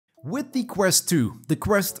With the Quest 2, the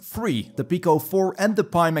Quest 3, the Pico 4 and the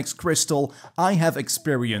Pimax Crystal, I have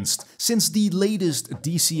experienced, since the latest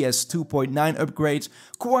DCS 2.9 upgrade,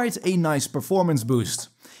 quite a nice performance boost.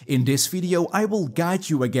 In this video I will guide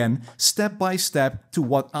you again, step by step, to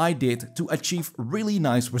what I did to achieve really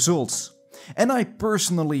nice results. And I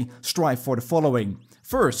personally strive for the following.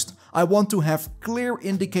 First, I want to have clear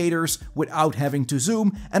indicators without having to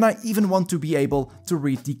zoom, and I even want to be able to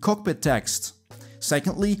read the cockpit text.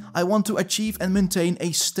 Secondly, I want to achieve and maintain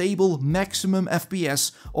a stable maximum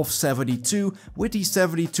FPS of 72 with the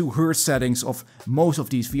 72 Hz settings of most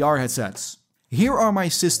of these VR headsets. Here are my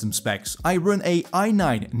system specs. I run a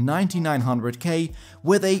i9-9900K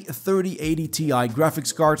with a 3080 Ti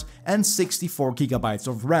graphics card and 64GB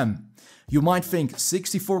of RAM. You might think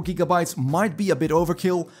 64GB might be a bit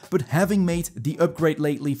overkill, but having made the upgrade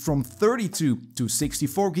lately from 32 to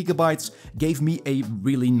 64GB gave me a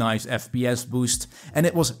really nice FPS boost, and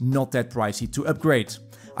it was not that pricey to upgrade.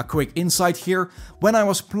 A quick insight here: when I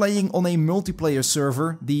was playing on a multiplayer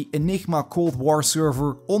server, the Enigma Cold War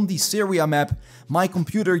server on the Syria map, my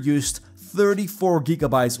computer used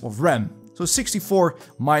 34GB of RAM, so 64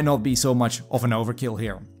 might not be so much of an overkill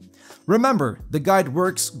here. Remember, the guide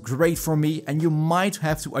works great for me, and you might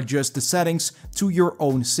have to adjust the settings to your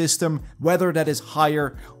own system, whether that is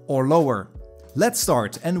higher or lower. Let's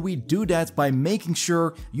start, and we do that by making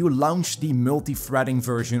sure you launch the multi-threading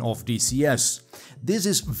version of DCS. This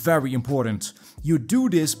is very important. You do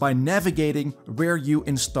this by navigating where you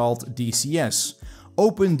installed DCS.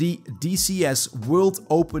 Open the DCS World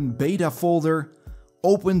Open Beta folder,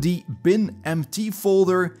 open the bin.mt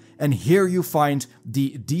folder, and here you find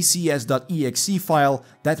the DCS.exe file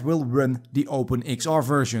that will run the Openxr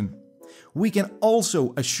version. We can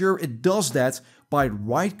also assure it does that by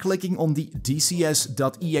right-clicking on the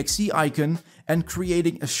DCS.exe icon and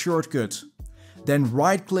creating a shortcut. Then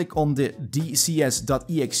right-click on the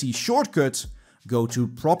DCS.exe shortcut, go to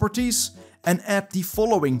Properties, and add the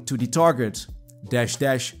following to the target: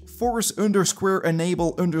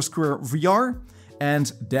 --force_enable_VR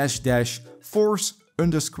and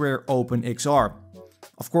 --force_Openxr.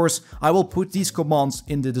 Of course, I will put these commands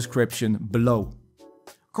in the description below.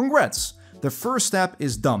 Congrats! The first step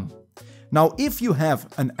is done. Now, if you have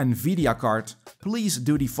an Nvidea card, please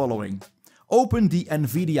do the following. Open the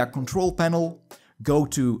Nvidea control panel, go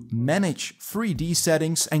to Manage 3D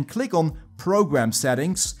Settings and click on Program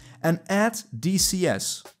Settings and add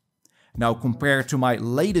DCS. Now, compared to my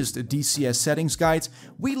latest DCS settings guide,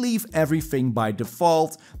 we leave everything by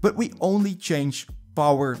default, but we only change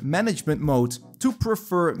Power Management Mode to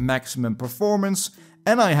prefer maximum performance,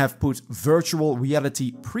 and I have put Virtual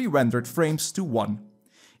Reality pre-rendered frames to 1.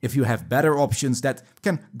 If you have better options that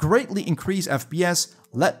can greatly increase FPS,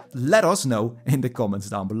 let us know in the comments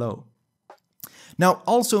down below. Now,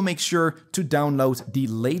 also make sure to download the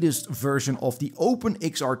latest version of the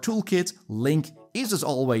Openxr Toolkit, link is as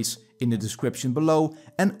always in the description below,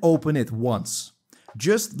 and open it once.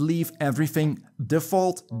 Just leave everything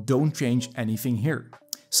default, don't change anything here.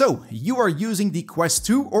 So, you are using the Quest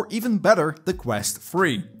 2 or even better, the Quest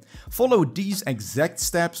 3. Follow these exact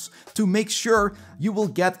steps to make sure you will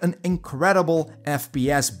get an incredible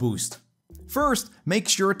FPS boost. First, make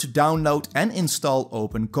sure to download and install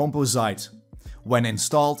OpenComposite. When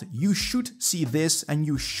installed, you should see this and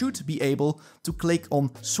you should be able to click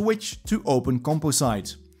on Switch to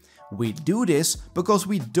OpenComposite. We do this because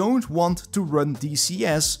we don't want to run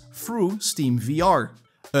DCS through Steam VR.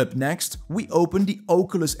 Up next, we open the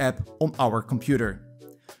Oculus app on our computer.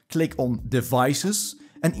 Click on Devices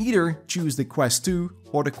and either choose the Quest 2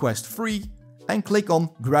 or the Quest 3 and click on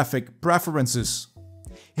Graphic Preferences.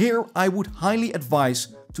 Here I would highly advise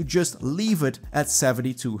to just leave it at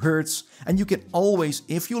 72 Hz, and you can always,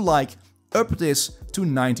 if you like, up this to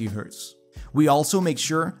 90 Hz. We also make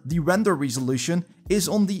sure the render resolution is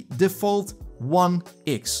on the default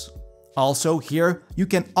 1x. Also here you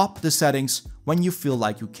can up the settings when you feel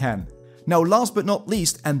like you can. Now, last but not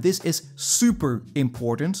least, and this is super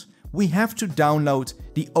important, we have to download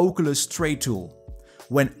the Oculus Tray tool.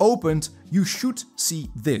 When opened, you should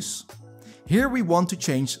see this. Here we want to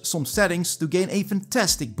change some settings to gain a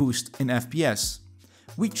fantastic boost in FPS.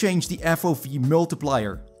 We change the FOV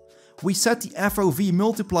multiplier. We set the FOV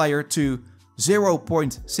multiplier to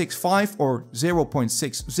 0.65 or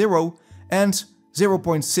 0.60 and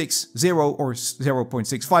 0.60 or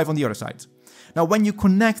 0.65 on the other side. Now, when you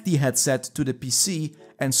connect the headset to the PC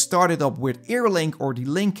and start it up with Earlink or the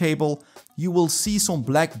link cable, you will see some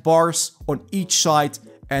black bars on each side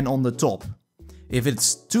and on the top. If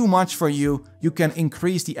it's too much for you, you can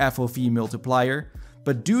increase the FOV multiplier.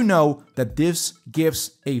 But do know that this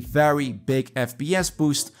gives a very big FPS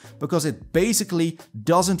boost because it basically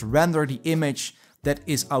doesn't render the image that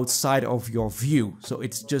is outside of your view. So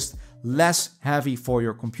it's just less heavy for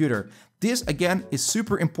your computer. This again is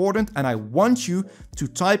super important, and I want you to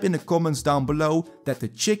type in the comments down below that the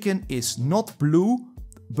chicken is not blue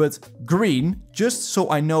but green, just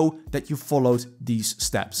so I know that you followed these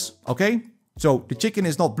steps, okay? So the chicken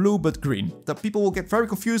is not blue but green. The people will get very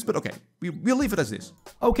confused, but okay, we'll leave it as this.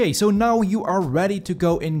 Okay, so now you are ready to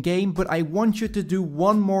go in game, but I want you to do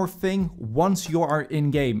one more thing once you are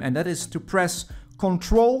in game, and that is to press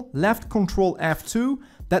left Control F2.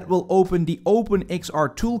 That will open the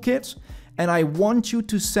Openxr toolkit, and I want you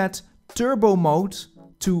to set turbo mode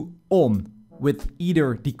to on with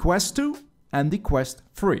either the Quest 2 and the Quest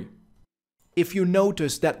 3. If you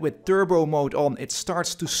notice that with turbo mode on it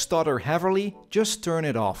starts to stutter heavily, just turn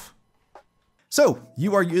it off. So,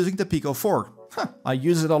 you are using the Pico 4. I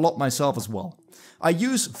use it a lot myself as well. I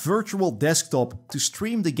use virtual desktop to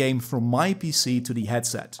stream the game from my PC to the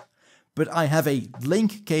headset. But I have a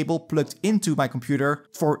link cable plugged into my computer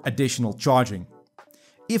for additional charging.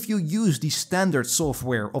 If you use the standard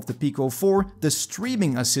software of the Pico 4, the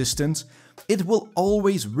streaming assistant, it will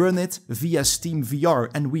always run it via Steam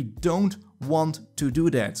VR, and we don't want to do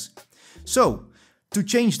that. So, to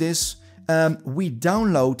change this, we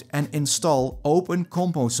download and install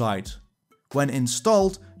OpenComposite. When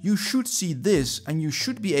installed, you should see this and you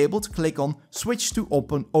should be able to click on Switch to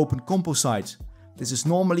OpenComposite. This is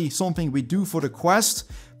normally something we do for the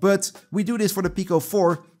Quest, but we do this for the Pico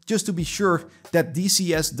 4 just to be sure that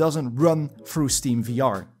DCS doesn't run through Steam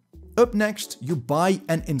VR. Up next, you buy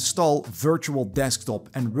and install Virtual Desktop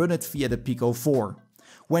and run it via the Pico 4.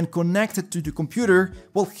 When connected to the computer,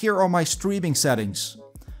 well, here are my streaming settings.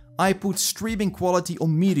 I put streaming quality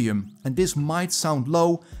on medium, and this might sound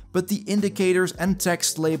low, but the indicators and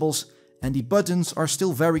text labels and the buttons are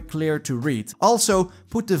still very clear to read. Also,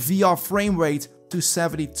 put the VR frame rate to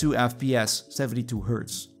 72 FPS, 72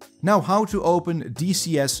 Hz. Now, how to open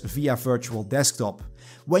DCS via Virtual Desktop.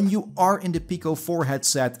 When you are in the Pico 4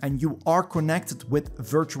 headset and you are connected with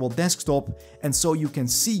Virtual Desktop, and so you can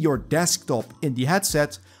see your desktop in the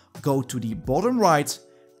headset, go to the bottom right,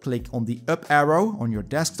 click on the up arrow on your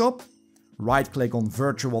desktop, right click on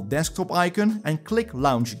Virtual Desktop icon and click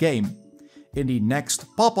Launch Game. In the next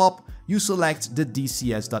pop-up, you select the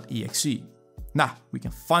DCS.exe. Now, we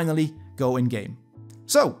can finally go in game.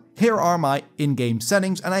 So, here are my in-game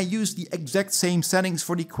settings, and I use the exact same settings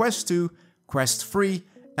for the Quest 2, Quest 3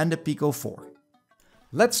 and the Pico 4.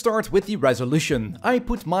 Let's start with the resolution. I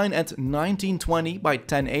put mine at 1920 by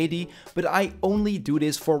 1080, but I only do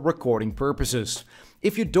this for recording purposes.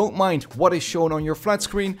 If you don't mind what is shown on your flat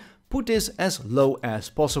screen, put this as low as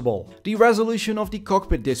possible. The resolution of the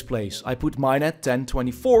cockpit displays, I put mine at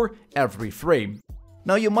 1024 every frame.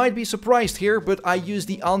 Now you might be surprised here, but I use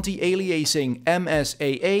the anti-aliasing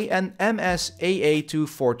MSAA and MSAA2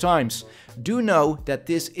 4 times. Do know that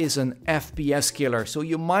this is an FPS killer, so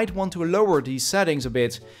you might want to lower these settings a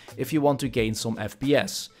bit if you want to gain some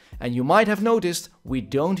FPS. And you might have noticed we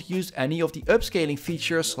don't use any of the upscaling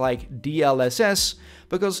features like DLSS,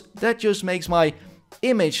 because that just makes my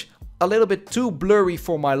image a little bit too blurry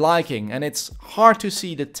for my liking, and it's hard to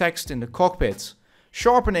see the text in the cockpit.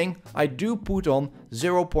 Sharpening I do put on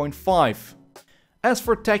 0.5. As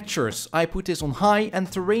for textures, I put this on high and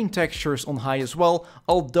terrain textures on high as well,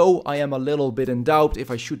 although I am a little bit in doubt if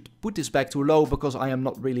I should put this back to low because I am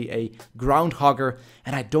not really a ground hugger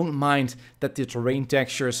and I don't mind that the terrain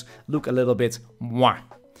textures look a little bit mwah.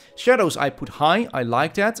 Shadows I put high, I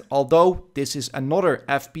like that, although this is another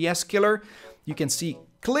FPS killer. You can see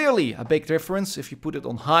clearly a big difference if you put it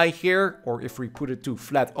on high here or if we put it to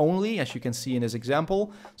flat only, as you can see in this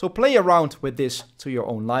example. So play around with this to your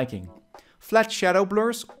own liking. Flat shadow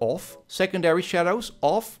blurs off, secondary shadows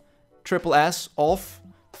off, triple S off,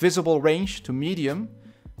 visible range to medium,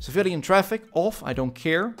 civilian traffic off, I don't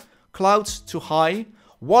care, clouds to high,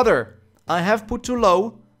 water I have put to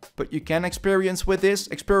low, but you can experiment with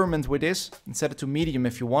this and set it to medium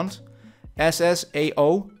if you want.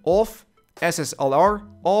 SSAO off, SSLR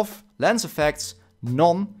off, lens effects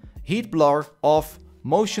none, heat blur off,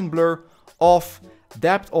 motion blur off,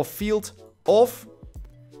 depth of field off,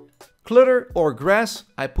 clutter or grass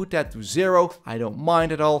I put that to 0, I don't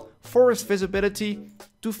mind at all, forest visibility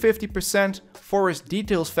to 50%, forest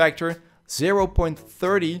details factor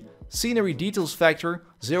 0.30, scenery details factor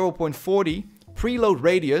 0.40, preload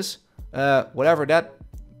radius, whatever that,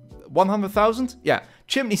 100,000? Yeah,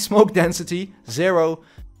 chimney smoke density 0.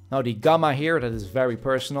 Now the gamma here, that is very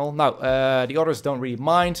personal. Now the others don't really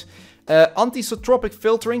mind. Anisotropic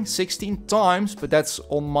filtering 16 times, but that's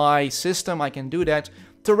on my system, I can do that.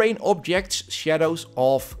 Terrain objects, shadows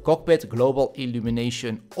off, cockpit global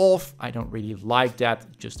illumination off. I don't really like that,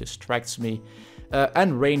 it just distracts me.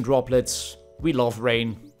 And rain droplets, we love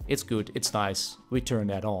rain, it's good, it's nice, we turn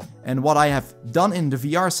that on. And what I have done in the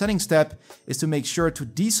VR settings tab is to make sure to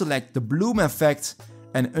deselect the bloom effect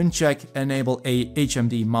and uncheck enable a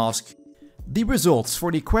HMD mask. The results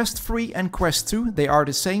for the Quest 3 and Quest 2, they are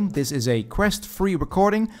the same. This is a Quest 3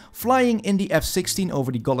 recording, flying in the F-16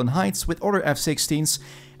 over the Golan Heights with other F-16s.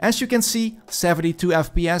 As you can see, 72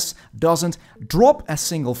 FPS, doesn't drop a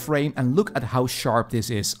single frame, and look at how sharp this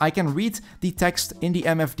is. I can read the text in the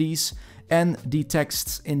MFDs and the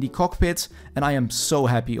texts in the cockpit, and I am so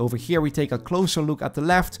happy. Over here we take a closer look at the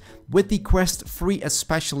left. With the Quest 3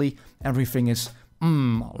 especially, everything is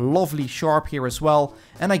lovely sharp here as well.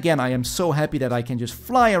 And again, I am so happy that I can just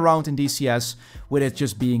fly around in DCS with it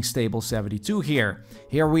just being stable 72 here.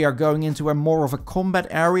 Here we are going into a more of a combat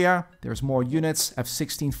area. There's more units,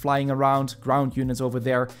 F-16 flying around, ground units over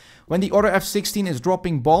there. When the other F-16 is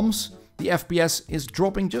dropping bombs, the FPS is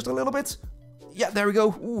dropping just a little bit. Yeah, there we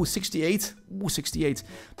go. Ooh, 68. Ooh, 68.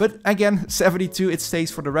 But again, 72, it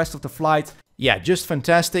stays for the rest of the flight. Yeah, just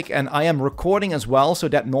fantastic. And I am recording as well, so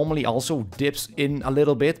that normally also dips in a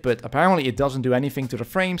little bit, but apparently it doesn't do anything to the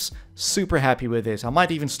frames. Super happy with this. I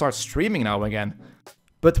might even start streaming now again.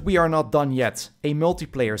 But we are not done yet. A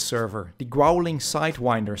multiplayer server, the Growling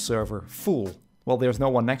Sidewinder server, full. Well, there's no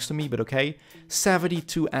one next to me, but okay.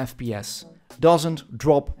 72 FPS. Doesn't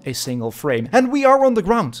drop a single frame. And we are on the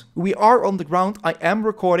ground. We are on the ground. I am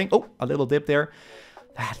recording. Oh, a little dip there.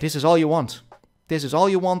 This is all you want. This is all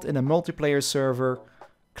you want in a multiplayer server.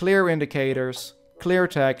 Clear indicators, clear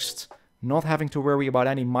text, not having to worry about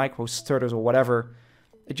any micro stutters or whatever.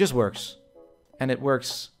 It just works. And it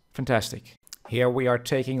works fantastic. Here we are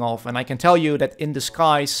taking off, and I can tell you that in the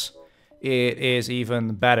skies it is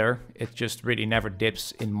even better. It just really never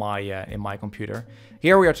dips in my computer.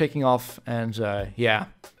 Here we are taking off, and yeah,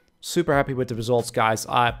 super happy with the results, guys.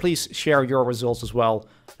 Please share your results as well.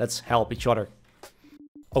 Let's help each other.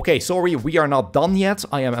 Okay, sorry, we are not done yet.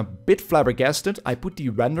 I am a bit flabbergasted. I put the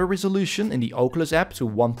render resolution in the Oculus app to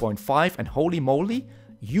 1.5, and holy moly,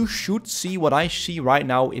 you should see what I see right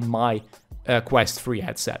now in my Quest 3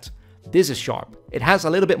 headset. This is sharp. It has a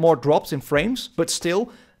little bit more drops in frames, but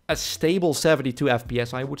still a stable 72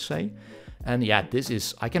 FPS, I would say. And yeah, this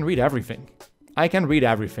is, I can read everything. I can read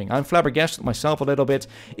everything. I'm flabbergasted myself a little bit.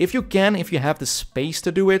 If you can, if you have the space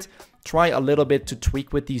to do it, try a little bit to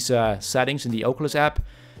tweak with these settings in the Oculus app.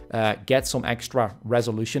 Get some extra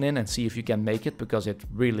resolution in and see if you can make it, because it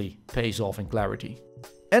really pays off in clarity.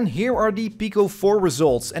 And here are the Pico 4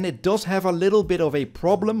 results, and it does have a little bit of a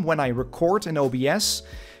problem when I record in OBS.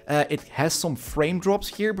 It has some frame drops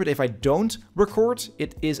here, but if I don't record,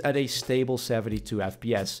 it is at a stable 72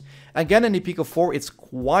 FPS. Again, in the Pico 4, it's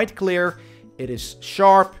quite clear. It is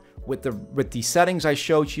sharp. With the settings I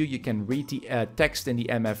showed you, you can read the text in the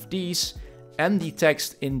MFDs and the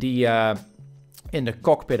text in the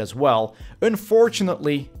cockpit as well.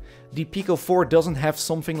 Unfortunately, the Pico 4 doesn't have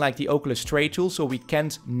something like the Oculus Tray tool, so we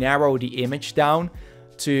can't narrow the image down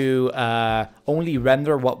to only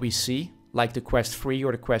render what we see, like the Quest 3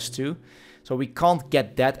 or the Quest 2. So we can't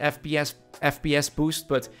get that FPS boost,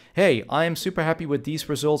 but hey, I am super happy with these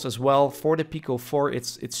results as well. For the Pico 4,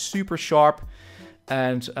 it's super sharp.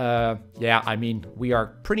 And yeah, I mean, we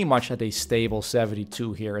are pretty much at a stable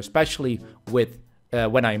 72 here, especially with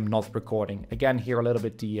when I'm not recording. Again, here a little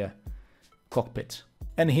bit the cockpit.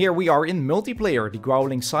 And here we are in multiplayer, the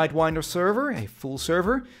Growling Sidewinder server, a full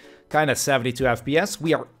server, kind of 72 FPS.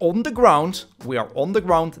 We are on the ground. We are on the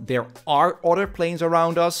ground. There are other planes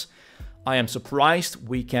around us. I am surprised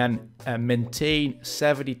we can maintain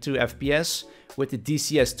 72 FPS. With the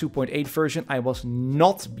DCS 2.8 version, I was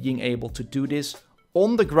not being able to do this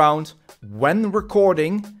on the ground when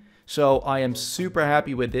recording. So I am super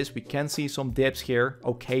happy with this. We can see some dips here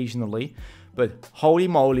occasionally. But holy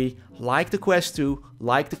moly, like the Quest 2,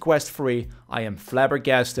 like the Quest 3, I am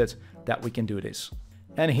flabbergasted that we can do this.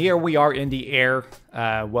 And here we are in the air.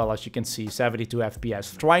 Well, as you can see, 72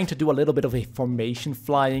 FPS. Trying to do a little bit of a formation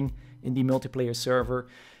flying in the multiplayer server.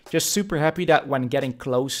 Just super happy that when getting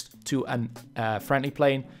close to a friendly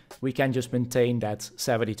plane, we can just maintain that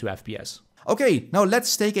 72 FPS. Okay, now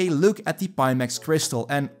let's take a look at the Pimax Crystal,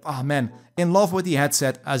 and oh man, in love with the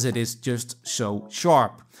headset as it is just so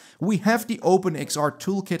sharp. We have the Openxr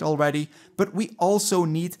Toolkit already, but we also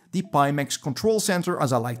need the Pimax Control Center,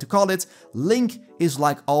 as I like to call it. Link is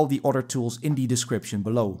like all the other tools in the description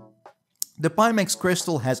below. The Pimax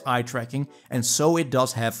Crystal has eye tracking, and so it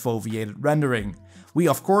does have foveated rendering. We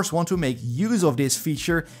of course want to make use of this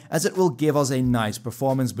feature as it will give us a nice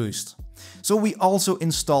performance boost. So we also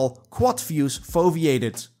install Quad Views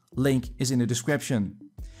Foveated. Link is in the description.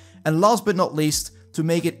 And last but not least, to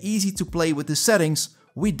make it easy to play with the settings,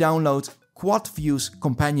 we download Quad Views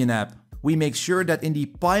Companion app. We make sure that in the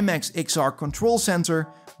Pimax XR control center,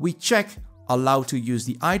 we check allow to use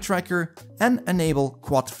the eye tracker and enable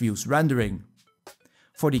Quad Views rendering.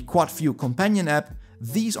 For the Quad View Companion app,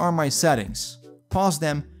 these are my settings. Pause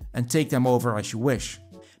them and take them over as you wish.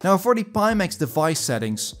 Now for the Pimax device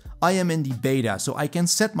settings, I am in the beta, so I can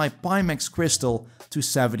set my Pimax Crystal to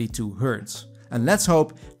 72 Hz. And let's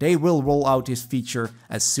hope they will roll out this feature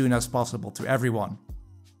as soon as possible to everyone.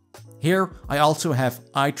 Here I also have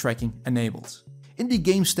eye tracking enabled. In the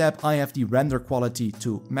Games tab I have the render quality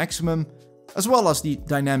to maximum, as well as the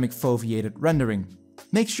dynamic foveated rendering.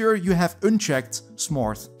 Make sure you have unchecked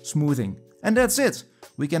Smart Smoothing. And that's it.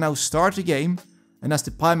 We can now start the game, and as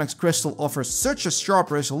the Pimax Crystal offers such a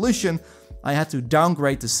sharp resolution, I had to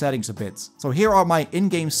downgrade the settings a bit. So here are my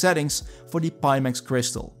in-game settings for the Pimax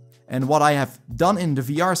Crystal. And what I have done in the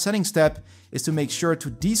VR settings tab is to make sure to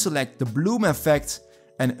deselect the bloom effect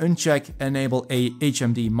and uncheck enable a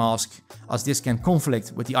HMD mask, as this can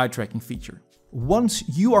conflict with the eye tracking feature. Once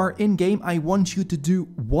you are in game, I want you to do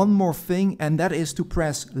one more thing, and that is to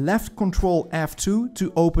press left Ctrl F2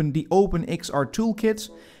 to open the Openxr toolkit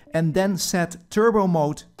and then set turbo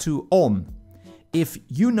mode to on. If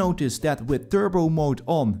you notice that with turbo mode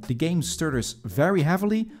on the game stutters very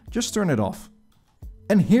heavily, just turn it off.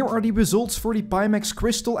 And here are the results for the Pimax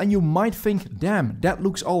Crystal, and you might think, damn, that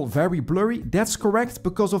looks all very blurry. That's correct,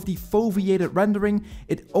 because of the foveated rendering,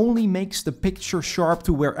 it only makes the picture sharp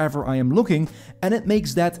to wherever I am looking, and it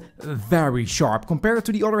makes that very sharp. Compared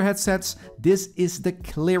to the other headsets, this is the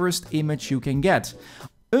clearest image you can get.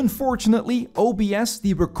 Unfortunately, OBS,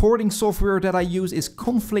 the recording software that I use, is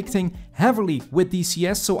conflicting heavily with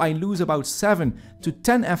DCS, so I lose about 7 to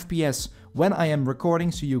 10 FPS when I am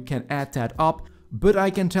recording, so you can add that up. But I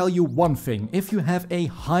can tell you one thing, if you have a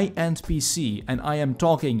high-end PC, and I am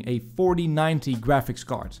talking a 4090 graphics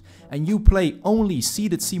card, and you play only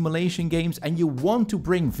seated simulation games and you want to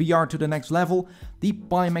bring VR to the next level, the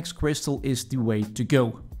Pimax Crystal is the way to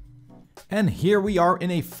go. And here we are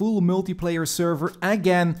in a full multiplayer server.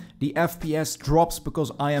 Again, the FPS drops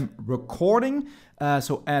because I am recording,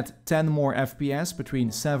 so add 10 more FPS,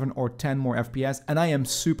 between 7 or 10 more FPS, and I am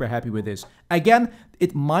super happy with this. Again,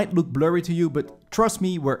 it might look blurry to you, but trust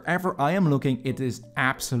me, wherever I am looking, it is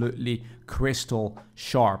absolutely crystal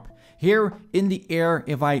sharp. Here in the air,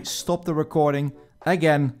 if I stop the recording,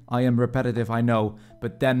 again, I am repetitive, I know,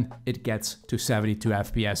 but then it gets to 72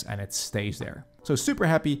 FPS and it stays there. So super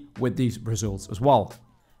happy with these results as well.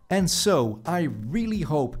 And so, I really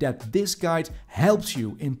hope that this guide helps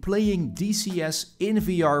you in playing DCS in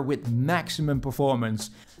VR with maximum performance.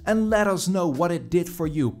 And let us know what it did for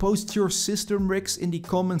you. Post your system rigs in the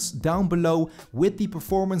comments down below with the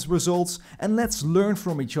performance results, and let's learn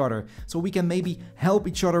from each other so we can maybe help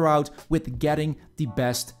each other out with getting the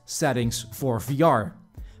best settings for VR.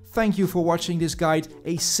 Thank you for watching this guide.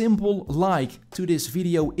 A simple like to this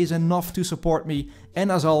video is enough to support me.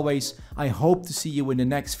 And as always, I hope to see you in the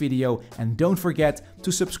next video. And don't forget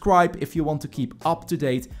to subscribe if you want to keep up to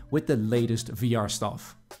date with the latest VR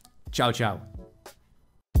stuff. Ciao, ciao.